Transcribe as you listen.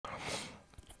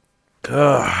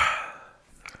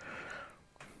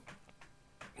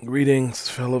Greetings,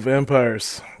 fellow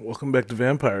vampires. Welcome back to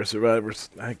Vampire Survivors.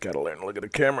 I gotta learn to look at the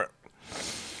camera.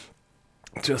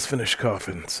 Just finished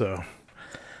coughing, so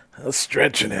I was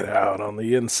stretching it out on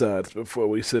the insides before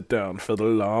we sit down for the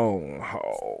long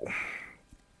haul.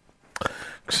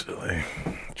 Actually,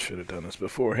 should have done this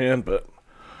beforehand, but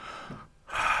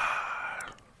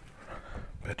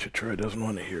bet you Troy doesn't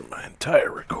want to hear my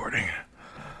entire recording.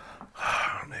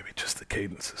 Maybe just the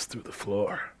cadences through the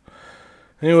floor.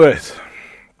 Anyways,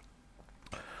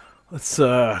 let's,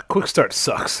 quick start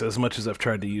sucks as much as I've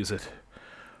tried to use it.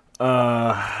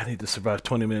 I need to survive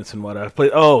 20 minutes in what I've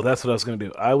played. Oh, that's what I was going to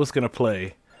do. I was going to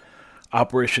play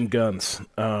Operation Guns,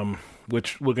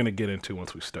 which we're going to get into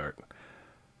once we start.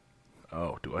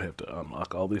 Oh, do I have to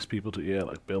unlock all these people to, yeah,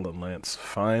 like Bill and Lance.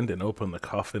 Find and open the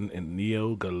coffin in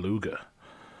Galuga.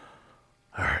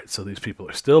 Alright, so these people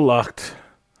are still locked.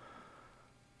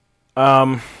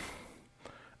 A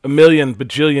million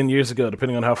bajillion years ago,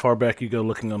 depending on how far back you go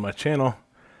looking on my channel,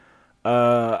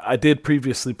 I did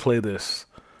previously play this,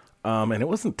 and it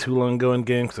wasn't too long ago in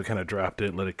game because I kind of dropped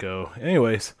it, let it go.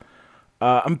 Anyways,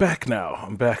 I'm back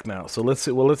now. So let's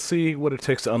see. Well, let's see what it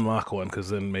takes to unlock one, because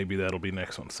then maybe that'll be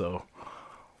next one. So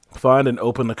find and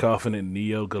open the coffin in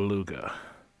Galuga.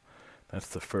 That's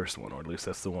the first one, or at least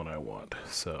that's the one I want.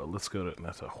 So let's go to.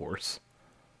 That's a horse.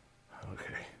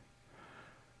 Okay.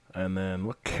 And then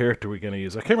what character are we going to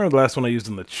use? I can't remember the last one I used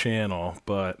in the channel,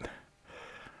 but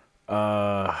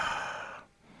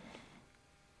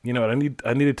you know what?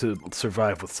 I needed to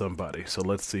survive with somebody, so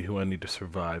let's see who I need to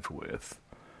survive with.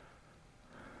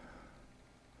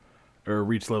 Or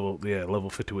reach level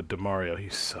 50 with Demario. He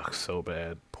sucks so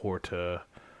bad. Porta.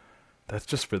 That's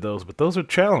just for those, but those are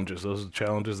challenges. Those are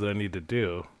challenges that I need to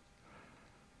do.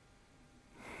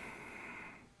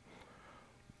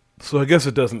 So I guess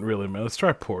it doesn't really matter. Let's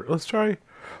try Porta. Let's try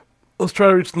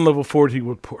reaching level 40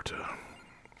 with Porta.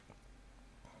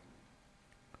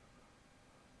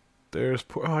 There's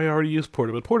Porta. Oh, I already used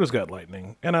Porta, but Porta's got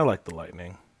lightning, and I like the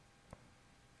lightning.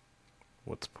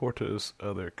 What's Porta's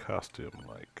other costume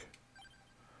like?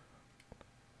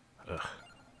 Ugh.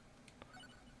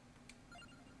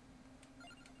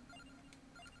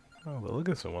 Oh, the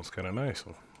Legacy one's kind of nice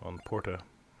on Porta.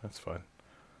 That's fine.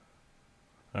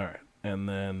 Alright, and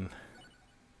then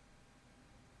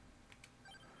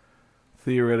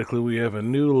theoretically we have a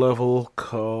new level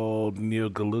called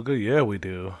Galuga. Yeah, we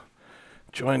do.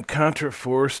 Join Contra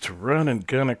Force to run and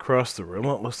gun across the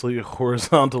relentlessly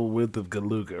horizontal width of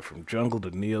Galuga, from jungle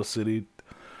to Neo City.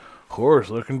 Horrors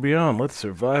lurking beyond. Let's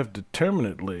survive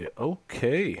determinedly.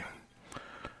 Okay.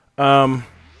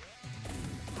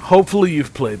 Hopefully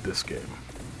you've played this game.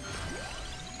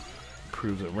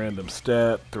 Proves a random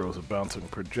stat, throws a bouncing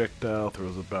projectile,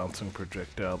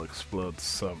 explodes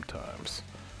sometimes.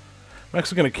 I'm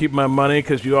actually going to keep my money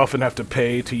because you often have to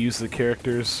pay to use the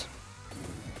characters.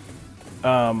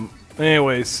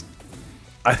 Anyways,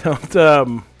 I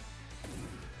don't,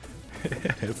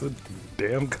 it's a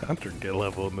damn Contra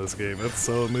level in this game. That's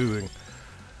so amusing.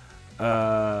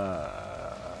 I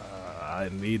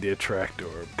need the attractor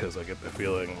because I get the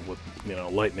feeling with,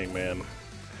 Lightning Man,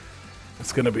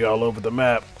 it's going to be all over the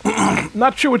map.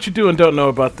 Not sure what you do and don't know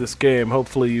about this game.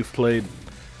 Hopefully you've played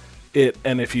it,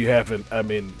 and if you haven't, I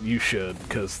mean, you should,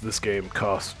 because this game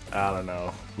costs, I don't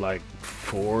know, like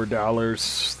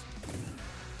 $4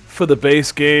 for the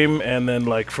base game, and then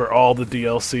like for all the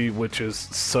DLC, which is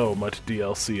so much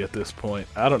DLC at this point.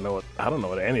 I don't know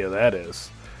what any of that is.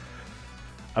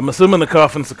 I'm assuming the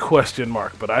coffin's a question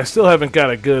mark, but I still haven't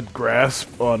got a good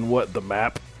grasp on what the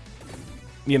map.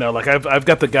 Like I've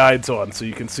got the guides on, so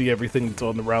you can see everything that's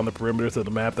on around the perimeters of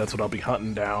the map. That's what I'll be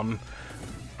hunting down,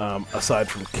 aside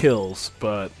from kills.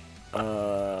 But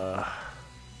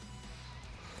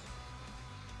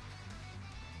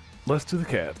let's do the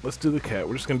cat. We're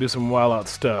just gonna do some wild out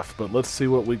stuff, but let's see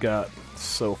what we got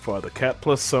so far. The cat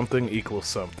plus something equals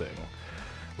something.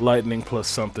 Lightning plus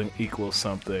something equals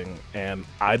something, and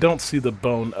I don't see the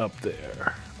bone up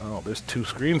there. Oh, there's 2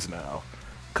 screens now,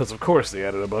 because of course they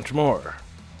added a bunch more.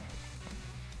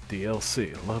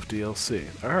 DLC, love DLC.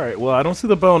 Alright, well I don't see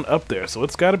the bone up there, so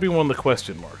it's got to be one of the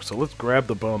question marks. So let's grab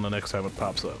the bone the next time it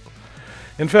pops up.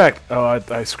 In fact, oh,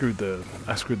 I screwed the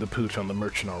pooch on the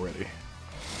merchant already.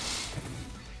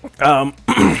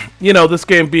 This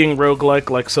game being roguelike,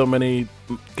 like so many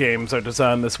games are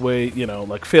designed this way,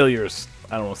 like failures,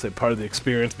 I don't want to say part of the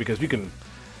experience, because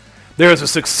there's a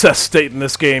success state in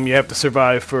this game. You have to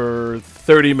survive for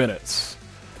 30 minutes.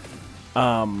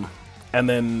 And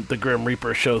then the Grim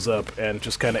Reaper shows up and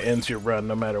just kind of ends your run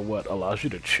no matter what. Allows you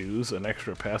to choose an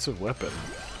extra passive weapon.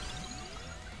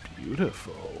 Beautiful.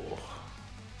 beautiful.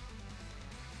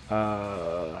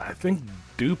 I think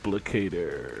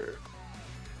Duplicator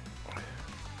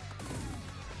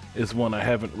is one I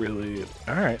haven't really...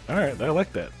 Alright, I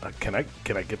like that. Can I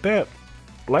get that?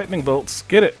 Lightning bolts,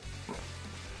 get it!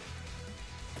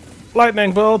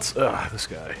 Lightning bolts! Ugh, this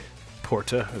guy.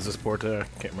 Porta, is this Porta?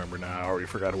 I can't remember now, I already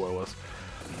forgot who it was.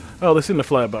 Oh, they seem to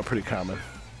fly about pretty common.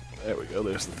 There we go,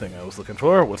 there's the thing I was looking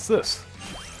for. What's this?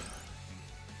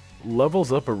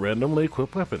 Levels up a randomly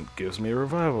equipped weapon. Gives me a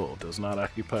revival. Does not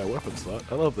occupy a weapon slot.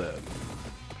 I love that.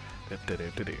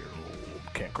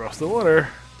 Can't cross the water.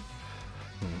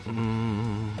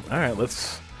 Alright,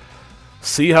 let's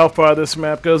see how far this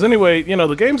map goes. Anyway, you know,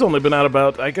 the game's only been out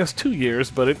about, I guess, 2 years,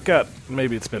 but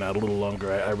maybe it's been out a little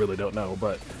longer. I really don't know,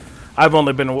 but I've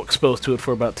only been exposed to it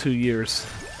for about 2 years.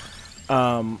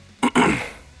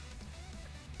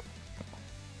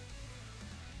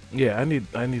 Yeah, I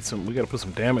need some... We gotta put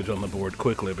some damage on the board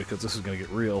quickly because this is gonna get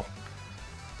real.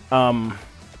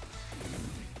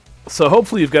 So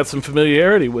hopefully you've got some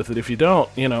familiarity with it. If you don't,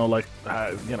 you know, like,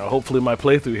 you know, hopefully my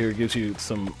playthrough here gives you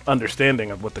some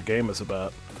understanding of what the game is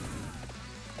about.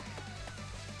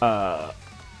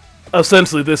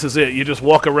 Essentially, this is it. You just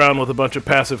walk around with a bunch of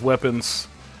passive weapons,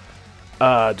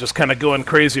 just kind of going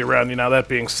crazy around you. Now, that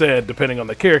being said, depending on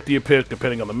the character you pick,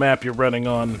 depending on the map you're running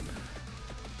on,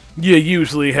 you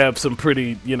usually have some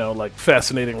pretty, you know, like,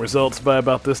 fascinating results by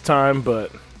about this time, but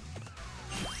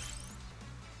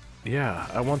yeah,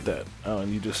 I want that. Oh,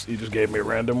 and you just gave me a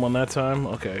random one that time?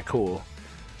 Okay, cool.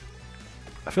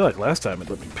 I feel like last time it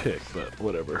let me pick, but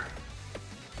whatever.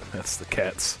 That's the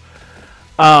cats.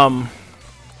 Yeah,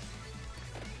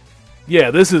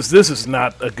 this is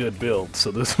not a good build, so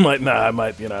this might not, I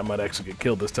might actually get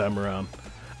killed this time around.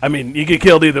 I mean, you get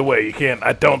killed either way. You can't,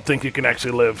 I don't think you can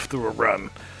actually live through a run.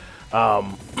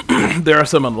 There are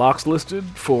some unlocks listed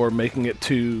for making it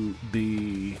to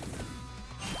the...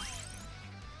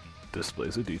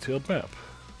 Displays a detailed map.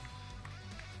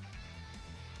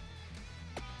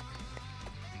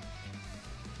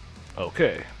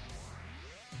 Okay.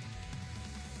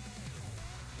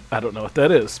 I don't know what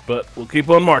that is, but we'll keep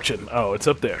on marching. Oh, it's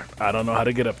up there. I don't know how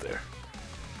to get up there.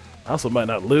 I also might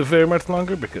not live very much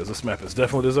longer because this map is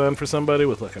definitely designed for somebody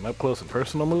with like an up-close and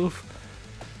personal move.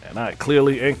 And I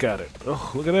clearly ain't got it. Oh,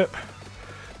 look at that.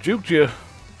 Juked you.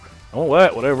 I want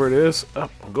that, whatever it is. Oh,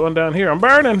 I'm going down here. I'm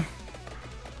burning.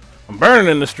 I'm burning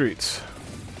in the streets.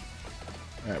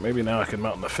 Alright, maybe now I can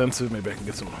mount an offensive. Maybe I can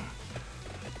get some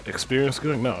experience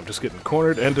going. No, I'm just getting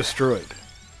cornered and destroyed.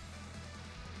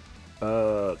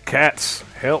 Cats,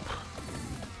 help.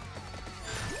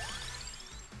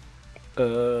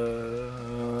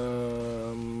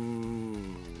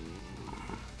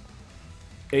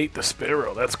 Ate the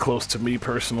sparrow. That's close to me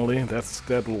personally.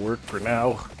 That'll work for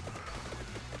now.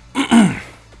 I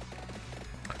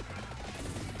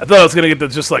thought I was gonna get to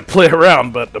just like play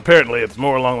around, but apparently it's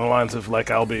more along the lines of like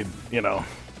I'll be, you know,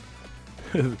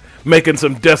 making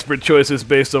some desperate choices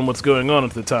based on what's going on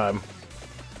at the time.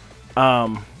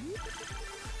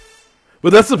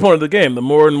 But that's the point of the game. The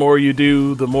more and more you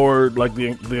do, the more like the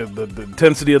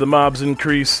intensity of the mobs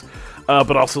increase,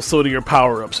 but also so do your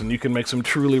power-ups, and you can make some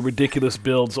truly ridiculous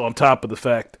builds on top of the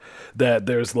fact that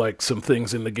there's like some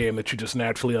things in the game that you just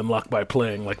naturally unlock by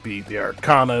playing, like the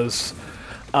arcanas.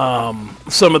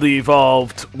 Some of the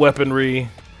evolved weaponry,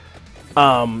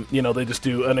 you know, they just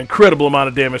do an incredible amount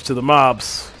of damage to the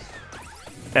mobs.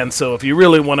 And so if you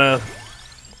really want to...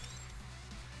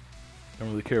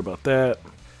 Don't really care about that.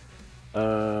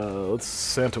 Let's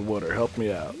Santa Water, help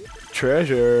me out.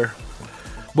 Treasure.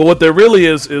 But what there really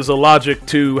is a logic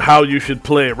to how you should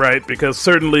play it, right? Because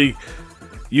certainly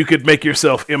you could make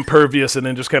yourself impervious and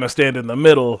then just kind of stand in the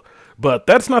middle. But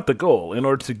that's not the goal. In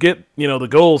order to get, you know, the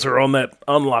goals are on that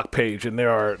unlock page, and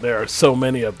there are so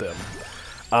many of them.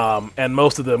 And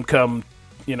most of them come,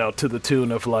 you know, to the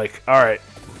tune of like, all right.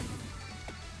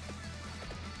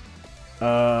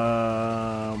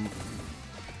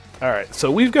 All right,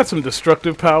 so we've got some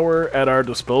destructive power at our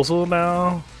disposal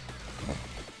now.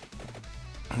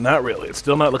 Not really. It's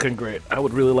still not looking great. I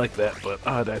would really like that, but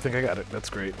I think I got it. That's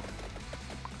great.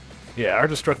 Yeah, our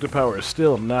destructive power is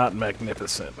still not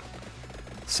magnificent.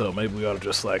 So maybe we ought to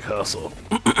just, like, hustle.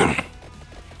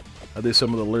 Are these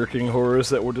some of the lurking horrors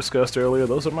that were discussed earlier?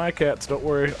 Those are my cats, don't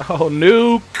worry. Oh,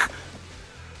 nuke!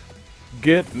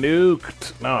 Get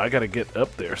nuked. No, I gotta get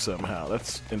up there somehow.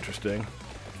 That's interesting.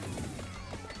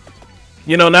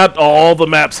 You know, not all the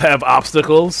maps have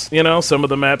obstacles, you know? Some of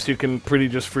the maps you can pretty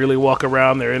just freely walk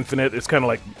around. They're infinite. It's kind of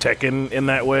like Tekken in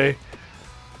that way.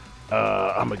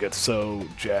 I'm gonna get so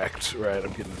jacked, right?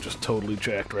 I'm getting just totally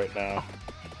jacked right now.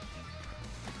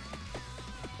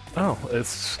 Oh,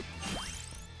 it's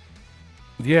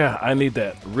Yeah, I need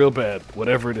that real bad,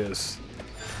 whatever it is.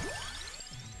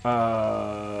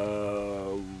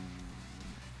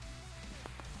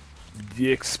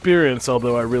 The experience,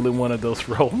 although I really wanted those.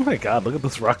 Oh my god, look at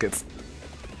those rockets.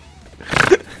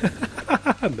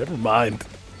 Never mind.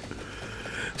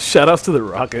 Shoutouts to the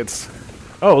rockets.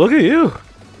 Oh, look at you.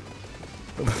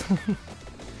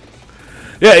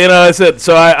 Yeah, you know, I said,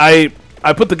 so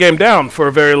I put the game down for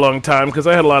a very long time because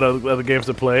I had a lot of other games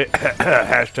to play.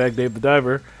 Hashtag Dave the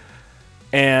Diver.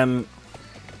 And,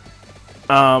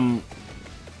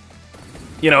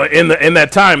 you know, in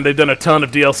that time, they've done a ton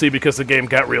of DLC because the game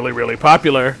got really, really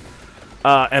popular.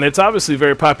 And it's obviously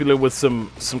very popular with some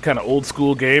kind of old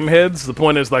school game heads. The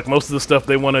point is, like, most of the stuff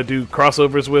they want to do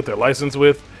crossovers with or license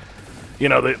with, you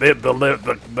know,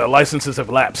 the licenses have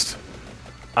lapsed.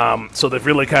 So they've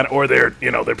really kind of, or they're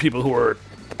people who are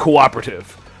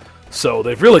cooperative. So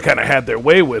they've really kind of had their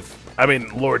way with, I mean,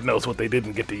 Lord knows what they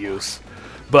didn't get to use.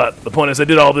 But the point is, they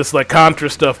did all this, like, Contra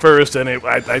stuff first, and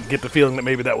I get the feeling that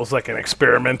maybe that was, like, an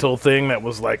experimental thing that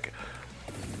was, like,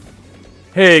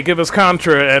 hey, give us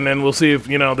Contra, and then we'll see if,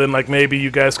 you know, then, like, maybe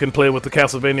you guys can play with the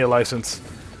Castlevania license.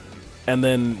 And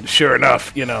then, sure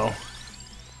enough, you know,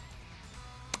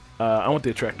 I want the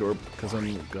attract orb, because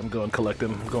I'm going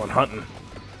collecting, I'm going hunting.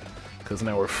 Because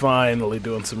now we're finally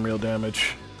doing some real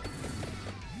damage.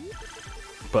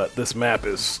 But this map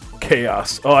is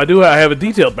chaos. Oh, I have a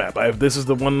detailed map. This is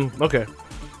the one, okay.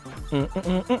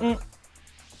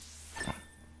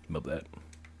 Love that.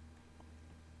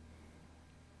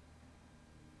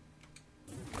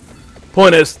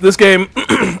 Point is, this game,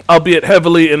 albeit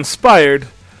heavily inspired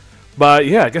by,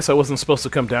 yeah, I guess I wasn't supposed to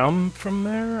come down from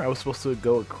there. I was supposed to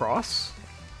go across.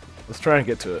 Let's try and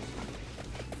get to it.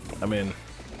 I mean,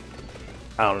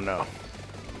 I don't know.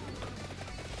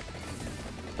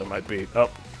 That might be, oh,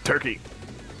 turkey.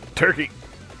 Turkey.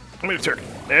 Give me the turkey.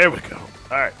 There we go.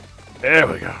 Alright, there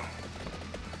we go.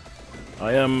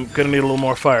 I am gonna need a little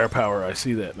more firepower, I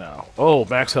see that now. Oh,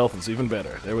 max health is even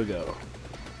better. There we go.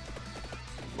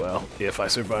 Well, if I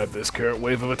survive this current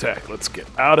wave of attack, let's get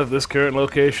out of this current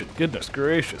location. Goodness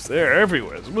gracious, they're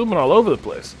everywhere. It's moving all over the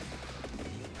place.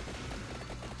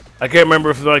 I can't remember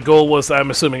if my goal was,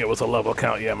 I'm assuming it was a level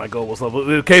count. Yeah, my goal was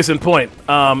level. Case in point,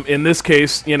 in this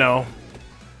case, you know,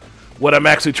 what I'm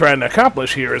actually trying to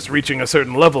accomplish here is reaching a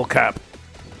certain level cap.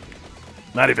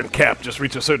 Not even cap, just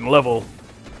reach a certain level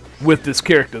with this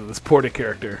character, this Porta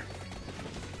character.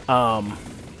 And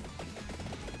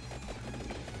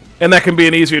that can be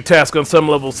an easier task on some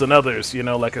levels than others, you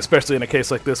know, like especially in a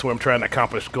case like this where I'm trying to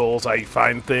accomplish goals, I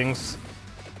find things.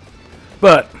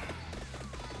 But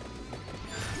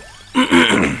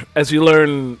as you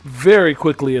learn very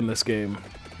quickly in this game,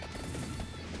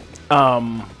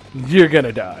 you're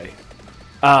gonna die.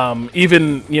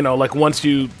 Even, you know, like once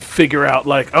you figure out,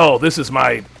 like, oh, this is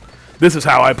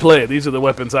how I play. These are the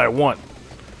weapons I want.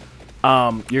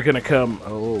 You're gonna come.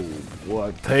 Oh,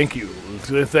 well, thank you,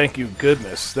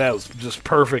 goodness. That was just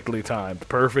perfectly timed,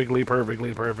 perfectly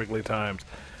timed.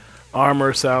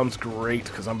 Armor sounds great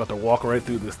because I'm about to walk right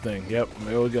through this thing. Yep,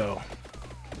 there we go.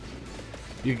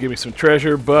 You can give me some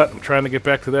treasure, but I'm trying to get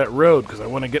back to that road because I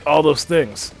want to get all those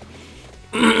things.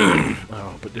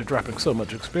 Oh, but they're dropping so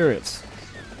much experience.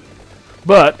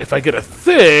 But if I get a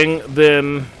thing,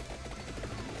 then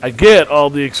I get all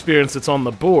the experience that's on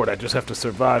the board. I just have to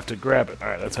survive to grab it.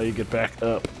 Alright, that's how you get back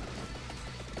up.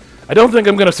 I don't think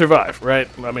I'm going to survive, right?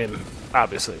 I mean,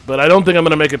 obviously. But I don't think I'm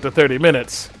going to make it to 30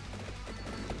 minutes.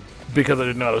 Because I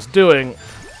didn't know what I was doing.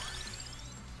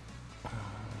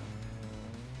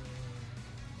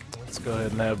 Let's go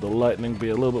ahead and have the lightning be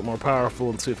a little bit more powerful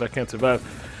and see if I can't survive.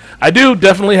 I do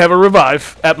definitely have a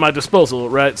revive at my disposal,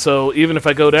 right? So even if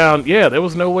I go down, yeah, there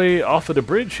was no way off of the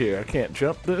bridge here. I can't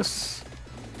jump this.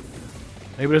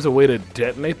 Maybe there's a way to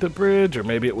detonate the bridge, or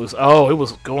maybe it was, oh, it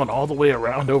was going all the way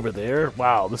around over there.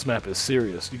 Wow, this map is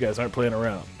serious. You guys aren't playing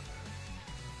around.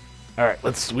 All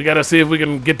right, we gotta see if we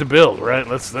can get to build, right?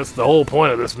 That's the whole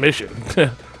point of this mission.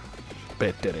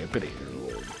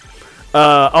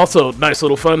 Also, nice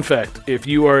little fun fact. If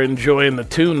you are enjoying the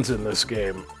tunes in this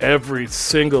game, every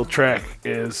single track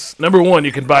is... Number one,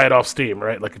 you can buy it off Steam,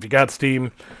 right? Like, if you got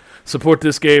Steam, support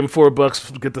this game,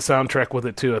 $4, get the soundtrack with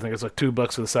it, too. I think it's like $2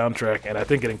 for the soundtrack, and I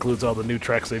think it includes all the new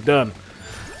tracks they've done.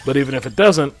 But even if it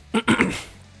doesn't...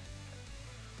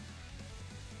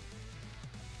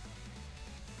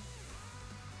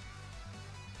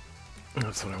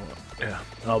 That's what I want, yeah.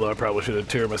 Although I probably should have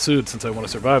tiramisu since I want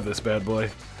to survive this bad boy.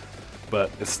 But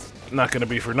it's not going to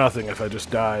be for nothing if I just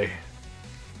die.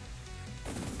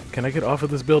 Can I get off of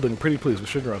this building? Pretty please, with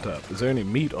sugar on top. Is there any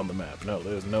meat on the map? No,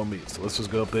 there's no meat. So let's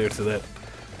just go up there to that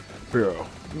Bureau.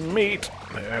 Meat.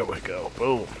 There we go.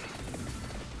 Boom.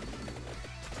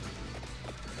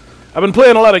 I've been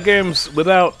playing a lot of games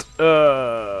without,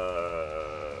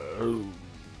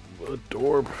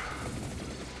 Adorb.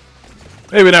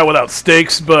 Maybe not without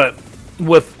stakes, but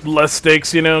with less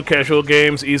stakes, you know, casual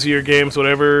games, easier games,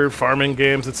 whatever, farming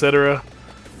games, etc.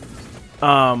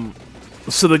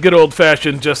 So the good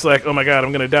old-fashioned, just like, oh my god,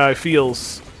 I'm gonna die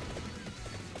feels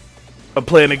of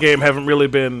playing a game haven't really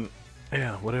been,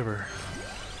 yeah, whatever.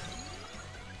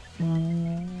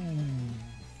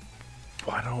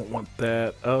 Oh, I don't want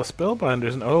that. Oh,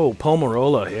 Spellbinders. Oh,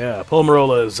 Pulmarola. Yeah,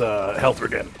 Pulmarola is health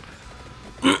regen.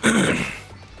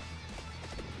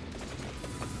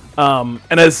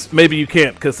 And as maybe you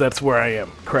can't, because that's where I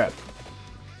am. Crap.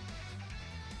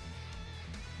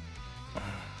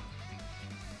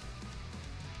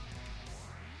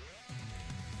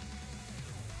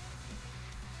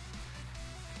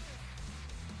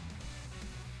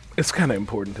 It's kind of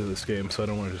important to this game, so I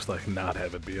don't want to just like not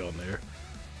have it be on there.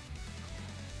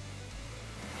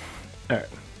 Alright.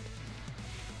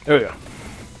 There we go.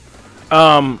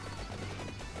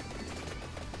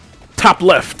 Top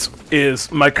left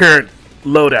is my current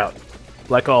loadout.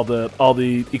 Like all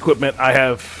the equipment I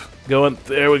have going.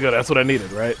 There we go, that's what I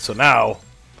needed, right? So now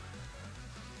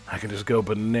I can just go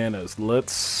bananas.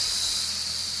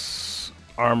 Let's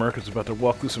armor, because we're about to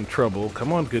walk through some trouble.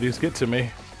 Come on, goodies, get to me.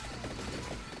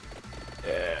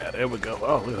 Yeah, there we go.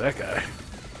 Oh, look at that guy.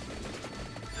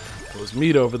 There's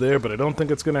meat over there, but I don't think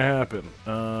it's gonna happen.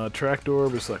 Tractor,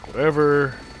 just like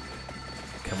whatever.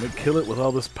 Can we kill it with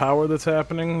all this power that's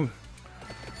happening?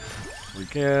 We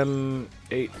can.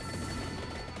 8.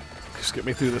 Just get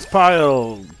me through this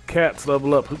pile. Cats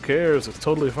level up. Who cares? It's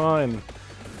totally fine.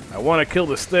 I want to kill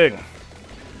this thing.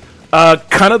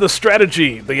 Kind of the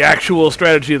strategy, the actual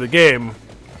strategy of the game.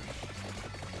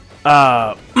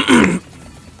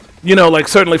 You know, like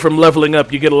certainly from leveling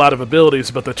up, you get a lot of abilities,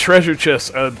 but the treasure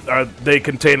chests they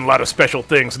contain a lot of special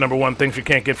things. Number one, things you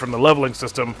can't get from the leveling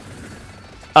system.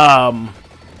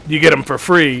 You get them for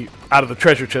free out of the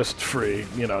treasure chest, free.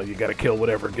 You know, you got to kill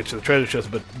whatever gets you the treasure chest.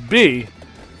 But B,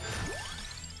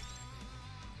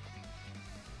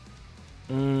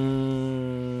 armor,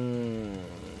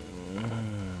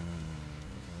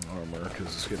 because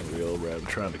it's getting real red. I'm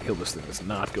trying to kill this thing that's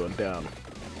not going down.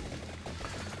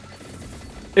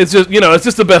 It's just, you know, it's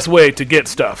just the best way to get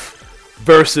stuff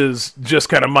versus just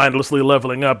kind of mindlessly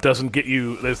leveling up. Doesn't get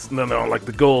you, no, like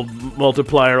the gold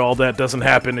multiplier, all that doesn't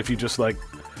happen if you just like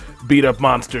beat up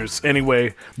monsters.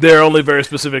 Anyway, there are only very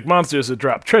specific monsters that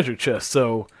drop treasure chests,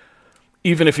 so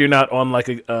even if you're not on like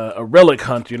a relic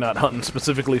hunt, you're not hunting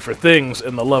specifically for things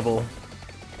in the level.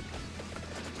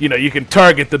 You know, you can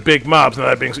target the big mobs, and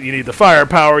that being so, you need the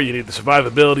firepower, you need the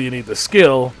survivability, you need the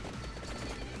skill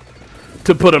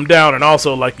to put them down, and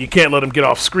also like you can't let them get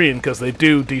off screen because they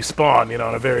do despawn, you know,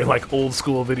 in a very like old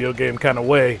school video game kind of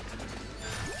way.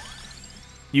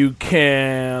 You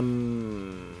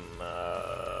can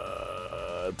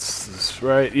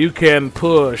right, you can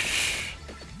push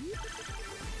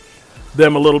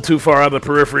them a little too far out of the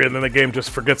periphery and then the game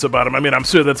just forgets about them. I mean, I'm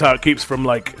sure that's how it keeps from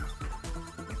like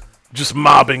just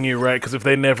mobbing you, right? Because if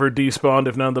they never despawned,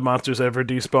 if none of the monsters ever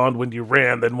despawned when you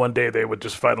ran, then one day they would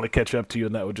just finally catch up to you,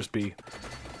 and that would just be,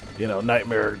 you know,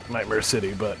 Nightmare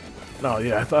City. But no,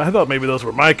 yeah, I thought maybe those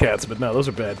were my cats, but no, those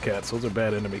are bad cats. Those are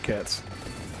bad enemy cats.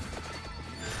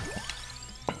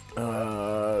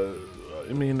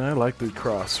 I mean, I like the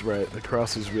cross, right? The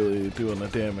cross is really doing the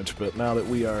damage, but now that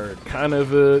we are kind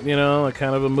of a, you know,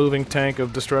 kind of a moving tank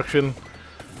of destruction.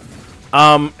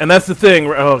 And that's the thing.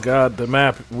 Oh god, the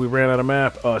map. We ran out of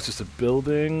map. Oh, it's just a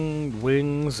building,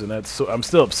 wings, and that's. So, I'm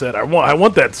still upset. I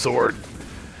want that sword.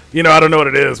 You know, I don't know what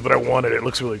it is, but I want it. It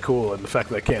looks really cool, and the fact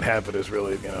that I can't have it is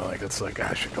really, you know, like it's like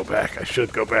I should go back. I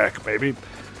should go back. Maybe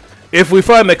if we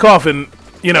find the coffin,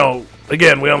 you know,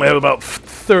 again, we only have about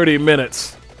 30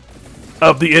 minutes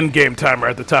of the in-game timer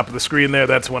at the top of the screen there.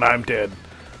 That's when I'm dead.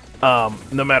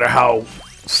 No matter how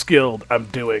skilled I'm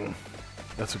doing.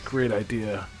 That's a great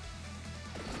idea.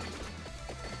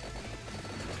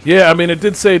 Yeah, I mean, it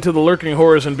did say to the lurking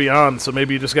horrors and beyond, so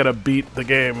maybe you just gotta beat the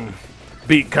game,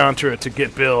 beat Contra to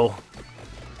get Bill.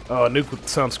 Oh, a nuke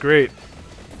sounds great.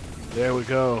 There we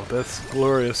go. That's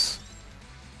glorious.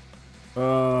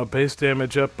 Base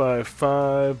damage up by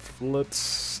 5.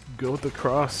 Let's go with the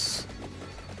cross.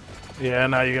 Yeah,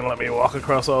 now you're gonna let me walk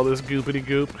across all this goopity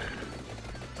goop.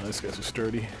 Oh, these guys are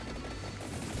sturdy.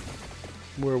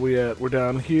 Where are we at? We're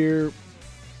down here.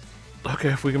 Okay,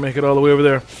 if we can make it all the way over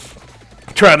there.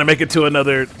 Trying to make it to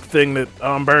another thing that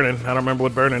I'm burning. I don't remember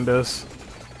what burning does.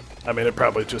 I mean, it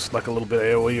probably just like a little bit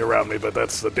of AoE around me, but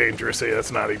that's the dangerous.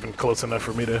 That's not even close enough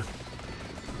for me to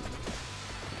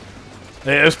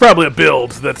It's probably a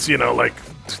build that's, you know, like,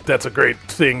 that's a great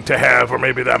thing to have, or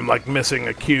maybe I'm, like, missing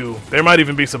a cue. There might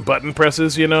even be some button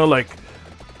presses, you know, like,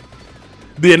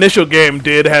 the initial game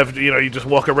did have, you know, you just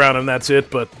walk around and that's it,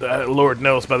 but Lord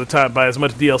knows by as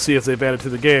much DLC as they've added to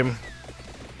the game,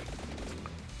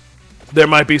 there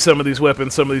might be some of these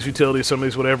weapons, some of these utilities, some of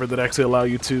these whatever that actually allow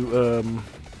you to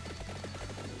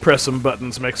press some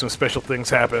buttons, make some special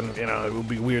things happen. You know, it would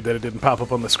be weird that it didn't pop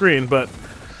up on the screen, but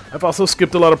I've also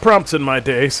skipped a lot of prompts in my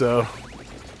day, so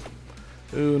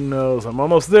who knows? I'm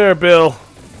almost there, Bill.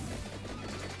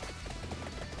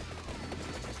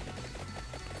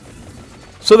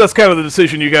 So that's kind of the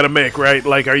decision you got to make, right?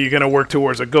 Like, are you going to work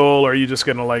towards a goal, or are you just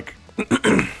going to, like,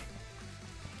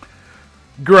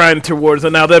 grind towards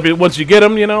it? Now, that'd be, once you get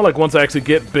him, you know, like, once I actually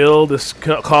get Bill, this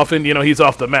coffin, you know, he's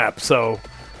off the map, so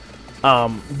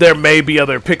there may be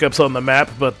other pickups on the map,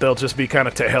 but they'll just be kind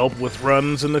of to help with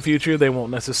runs in the future. They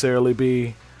won't necessarily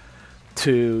be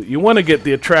to... You want to get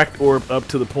the attract orb up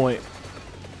to the point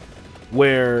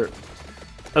where...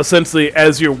 essentially,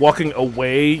 as you're walking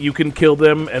away, you can kill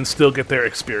them and still get their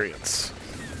experience.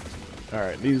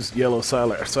 Alright, these yellow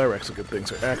Cyrex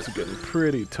things are actually getting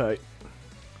pretty tight.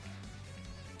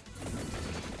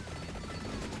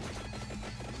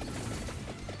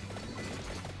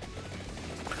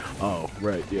 Oh,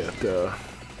 right, yeah, duh.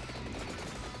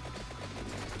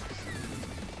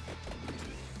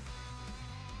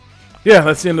 Yeah,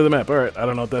 that's the end of the map. Alright, I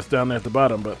don't know if that's down there at the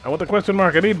bottom, but I want the question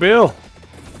mark. I need Bill!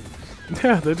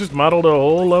 Yeah, they just modeled a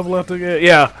whole level after the game.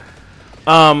 Yeah.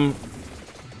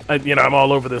 You know, I'm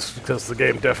all over this because the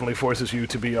game definitely forces you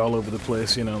to be all over the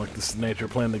place, you know, like this is the nature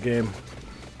of playing the game.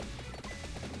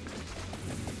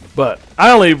 But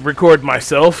I only record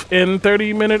myself in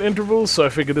 30-minute intervals, so I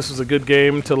figured this was a good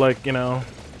game to, like, you know...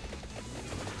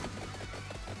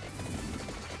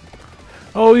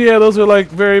 Oh yeah, those are, like,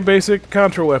 very basic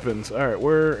Contra weapons. Alright,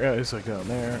 where... Yeah, it's like down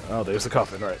there. Oh, there's the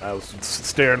coffin, right. I was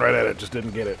staring right at it, just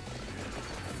didn't get it.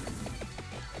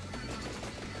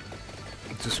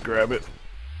 Just grab it.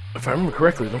 If I remember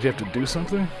correctly, don't you have to do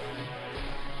something?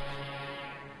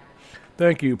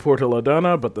 Thank you, Porta La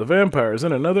Donna, but the vampire's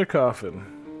in another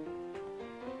coffin.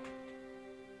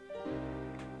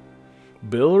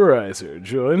 Bill Reiser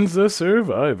joins the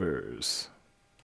survivors.